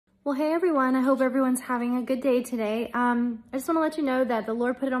Well, hey everyone, I hope everyone's having a good day today. I just want to let you know that the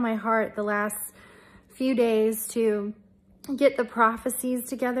Lord put it on my heart the last few days to get the prophecies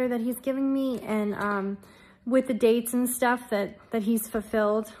together that he's giving me and with the dates and stuff that he's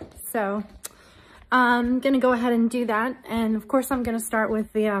fulfilled. So I'm going to go ahead and do that. And of course, I'm going to start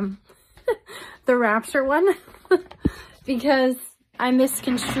with the the rapture one because I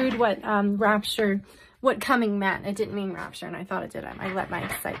misconstrued what what coming meant. It didn't mean rapture, and I thought it did. I let my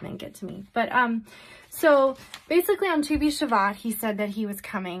excitement get to me. But so basically on Tu B'Shavat, he said that he was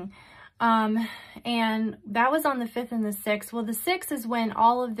coming. And that was on the 5th and the 6th. Well, the 6th is when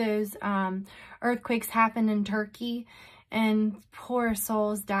all of those earthquakes happened in Turkey, and poor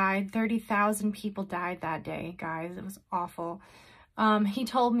souls died. 30,000 people died that day, guys. It was awful. He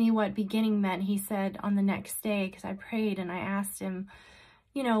told me what beginning meant. He said on the next day, because I prayed and I asked him,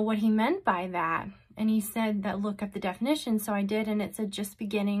 you know, what he meant by that. And he said that look up the definition. So I did, and it said just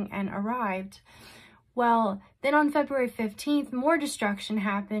beginning and arrived. Well, then on February 15th, more destruction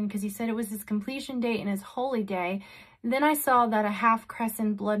happened because he said it was his completion date and his holy day. Then I saw that a half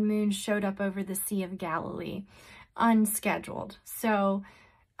crescent blood moon showed up over the Sea of Galilee, unscheduled. So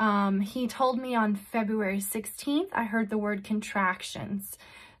he told me on February 16th, I heard the word contractions.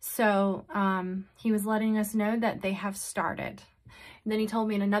 So he was letting us know that they have started. And then he told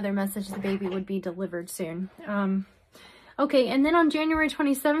me in another message the baby would be delivered soon. Okay, and then on January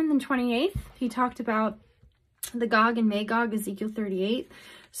 27th and 28th, he talked about the Gog and Magog, Ezekiel 38,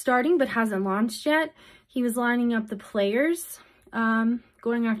 starting but hasn't launched yet. He was lining up the players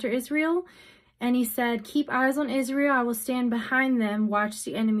going after Israel. And he said, keep eyes on Israel. I will stand behind them. Watch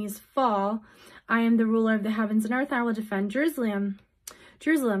the enemies fall. I am the ruler of the heavens and earth. I will defend Jerusalem.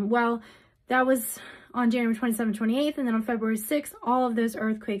 Well, that was on January 27th, 28th, and then on February 6th, all of those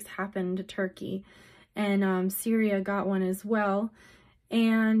earthquakes happened to Turkey, and Syria got one as well.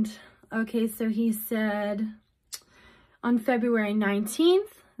 And, okay, so he said on February 19th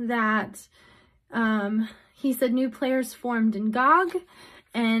that he said new players formed in Gog,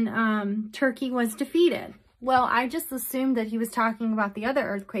 and Turkey was defeated. Well, I just assumed that he was talking about the other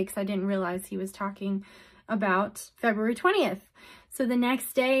earthquakes. I didn't realize he was talking about February 20th. So the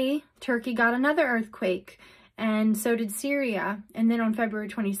next day, Turkey got another earthquake, and so did Syria. And then on February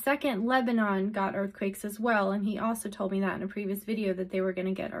 22nd, Lebanon got earthquakes as well. And he also told me that in a previous video that they were going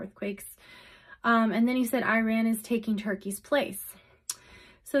to get earthquakes. And then he said Iran is taking Turkey's place.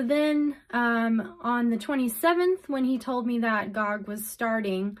 So then on the 27th, when he told me that Gog was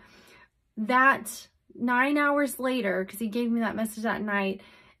starting, that 9 hours later, because he gave me that message that night,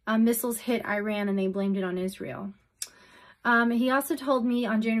 missiles hit Iran and they blamed it on Israel. He also told me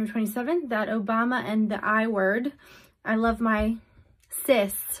on January 27th that Obama and the I word, I love my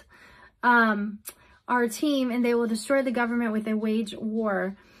sis, are a team, and they will destroy the government with a wage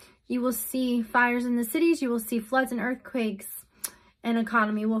war. You will see fires in the cities, you will see floods and earthquakes, and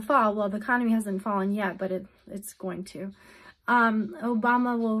economy will fall. Well, the economy hasn't fallen yet, but it's going to.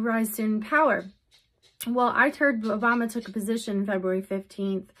 Obama will rise soon in power. Well, I heard Obama took a position February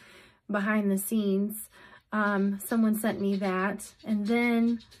 15th behind the scenes. Someone sent me that, and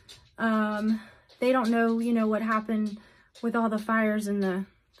then they don't know, you know, what happened with all the fires and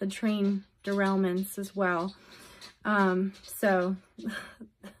the train derailments as well. So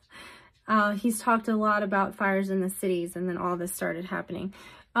he's talked a lot about fires in the cities, and then all this started happening.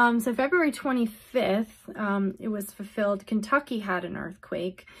 So February 25th, it was fulfilled. Kentucky had an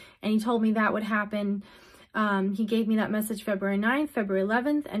earthquake, and he told me that would happen. He gave me that message February 9th, February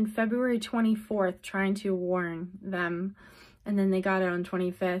 11th, and February 24th, trying to warn them. And then they got it on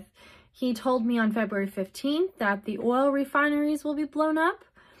 25th. He told me on February 15th that the oil refineries will be blown up.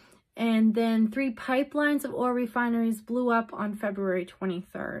 And then 3 pipelines of oil refineries blew up on February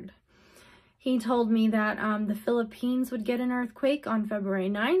 23rd. He told me that the Philippines would get an earthquake on February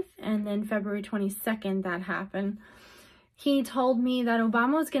 9th, and then February 22nd that happened. He told me that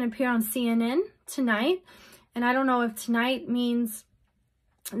Obama was going to appear on CNN tonight, and I don't know if tonight means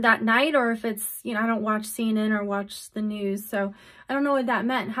that night or if it's, you know, I don't watch CNN or watch the news, so I don't know what that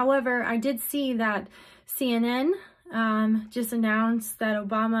meant. However, I did see that CNN just announced that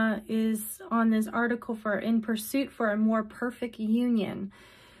Obama is on this article for In Pursuit for a More Perfect Union.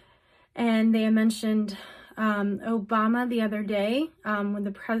 And they mentioned Obama the other day when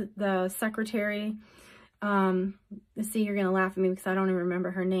the secretary, see, you're going to laugh at me because I don't even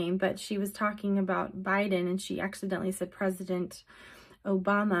remember her name, but she was talking about Biden and she accidentally said President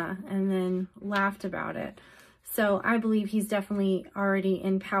Obama and then laughed about it. So I believe he's definitely already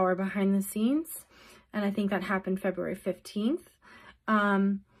in power behind the scenes. And I think that happened February 15th.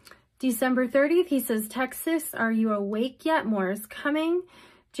 December 30th, he says, Texas, are you awake yet? More is coming.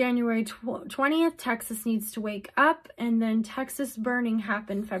 January 20th, Texas needs to wake up. And then Texas burning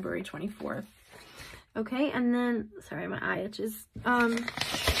happened February 24th. Okay, and then, sorry, my eye itches. And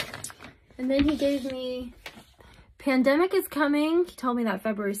then he gave me, pandemic is coming. He told me that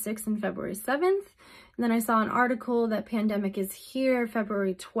February 6th and February 7th. And then I saw an article that pandemic is here,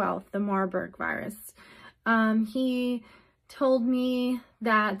 February 12th, the Marburg virus. He told me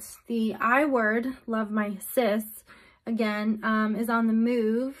that the I word, love my sis, again, is on the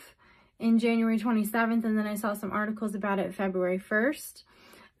move in January 27th. And then I saw some articles about it February 1st.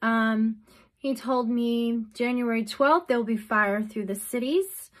 He told me January 12th, there will be fire through the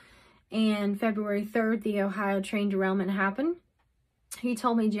cities. And February 3rd, the Ohio train derailment happened. He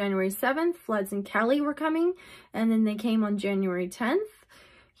told me January 7th, floods in Kelly were coming. And then they came on January 10th.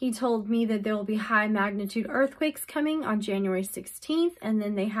 He told me that there will be high magnitude earthquakes coming on January 16th. And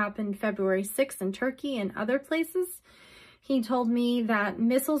then they happened February 6th in Turkey and other places. He told me that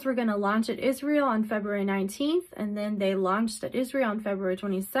missiles were going to launch at Israel on February 19th, and then they launched at Israel on February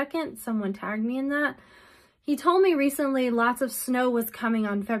 22nd. Someone tagged me in that. He told me recently lots of snow was coming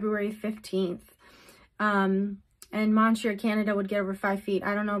on February 15th. And Montreal, Canada would get over 5 feet.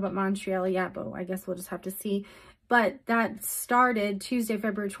 I don't know about Montreal yet, but I guess we'll just have to see. But that started Tuesday,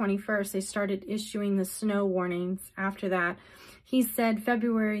 February 21st. They started issuing the snow warnings after that. He said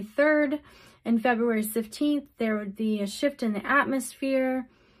February 3rd, and February 15th, there would be a shift in the atmosphere.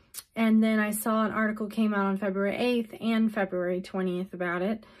 And then I saw an article came out on February 8th and February 20th about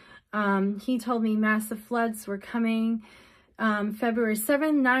it. He told me massive floods were coming February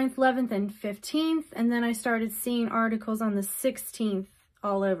 7th, 9th, 11th, and 15th. And then I started seeing articles on the 16th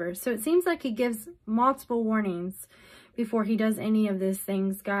all over. So it seems like he gives multiple warnings before he does any of these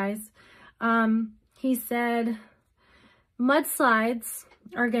things, guys. He said mudslides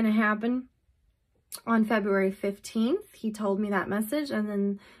are going to happen on February 15th. He told me that message, and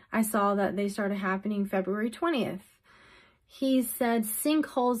then I saw that they started happening February 20th. He said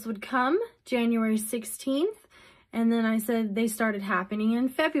sinkholes would come January 16th, and then I said they started happening in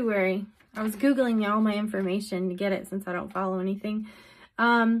February. I was Googling all my information to get it since I don't follow anything.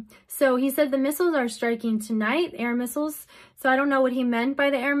 So he said the missiles are striking tonight, air missiles. So I don't know what he meant by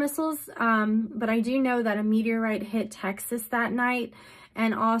the air missiles, but I do know that a meteorite hit Texas that night,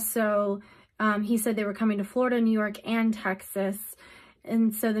 and also he said they were coming to Florida, New York, and Texas.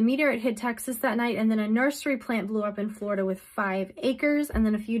 And so the meteorite hit Texas that night, and then a nursery plant blew up in Florida with 5 acres. And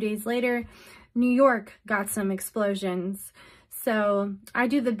then a few days later, New York got some explosions. So I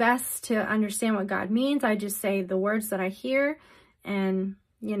do the best to understand what God means. I just say the words that I hear, and,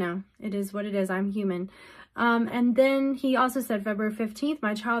 you know, it is what it is. I'm human. And then he also said February 15th,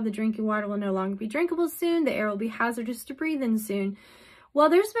 my child, the drinking water will no longer be drinkable soon. The air will be hazardous to breathe in soon. Well,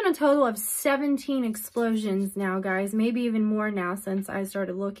 there's been a total of 17 explosions now, guys, maybe even more now since I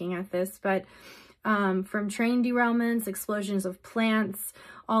started looking at this, but from train derailments, explosions of plants,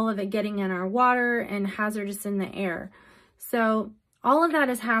 all of it getting in our water, and hazardous in the air. So all of that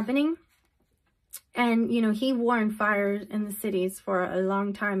is happening. And, you know, he warned fires in the cities for a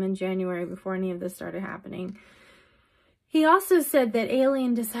long time in January before any of this started happening. He also said that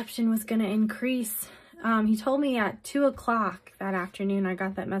alien deception was going to increase. He told me at 2 o'clock that afternoon. I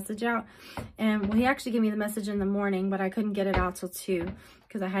got that message out, and well, he actually gave me the message in the morning, but I couldn't get it out till 2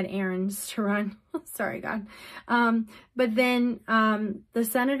 because I had errands to run. Sorry, God. But then the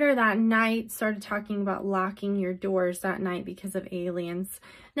senator that night started talking about locking your doors that night because of aliens.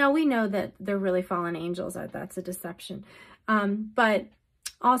 Now, we know that they're really fallen angels. That's a deception. But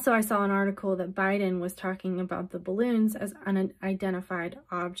also I saw an article that Biden was talking about the balloons as unidentified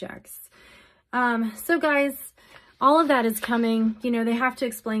objects. So guys, all of that is coming. You know, they have to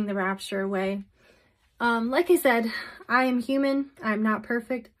explain the rapture away. Like I said, I am human. I'm not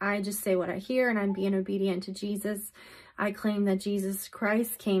perfect. I just say what I hear, and I'm being obedient to Jesus. I claim that Jesus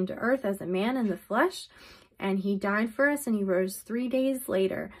Christ came to earth as a man in the flesh, and he died for us, and he rose 3 days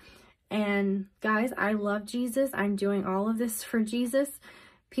later. And guys, I love Jesus. I'm doing all of this for Jesus.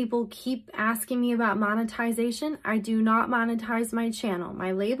 People keep asking me about monetization. I do not monetize my channel.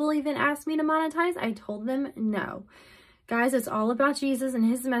 My label even asked me to monetize. I told them no. Guys, it's all about Jesus and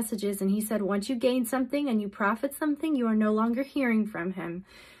his messages. And he said, once you gain something and you profit something, you are no longer hearing from him.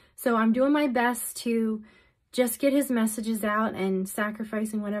 So I'm doing my best to just get his messages out and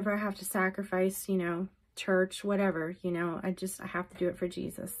sacrificing whatever I have to sacrifice, you know, church, whatever, you know, I have to do it for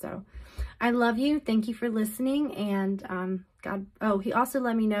Jesus. So I love you. Thank you for listening. And God, oh, he also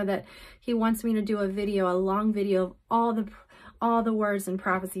let me know that he wants me to do a video, a long video of all the words and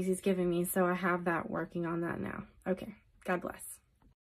prophecies he's given me. So I have that, working on that now. Okay. God bless.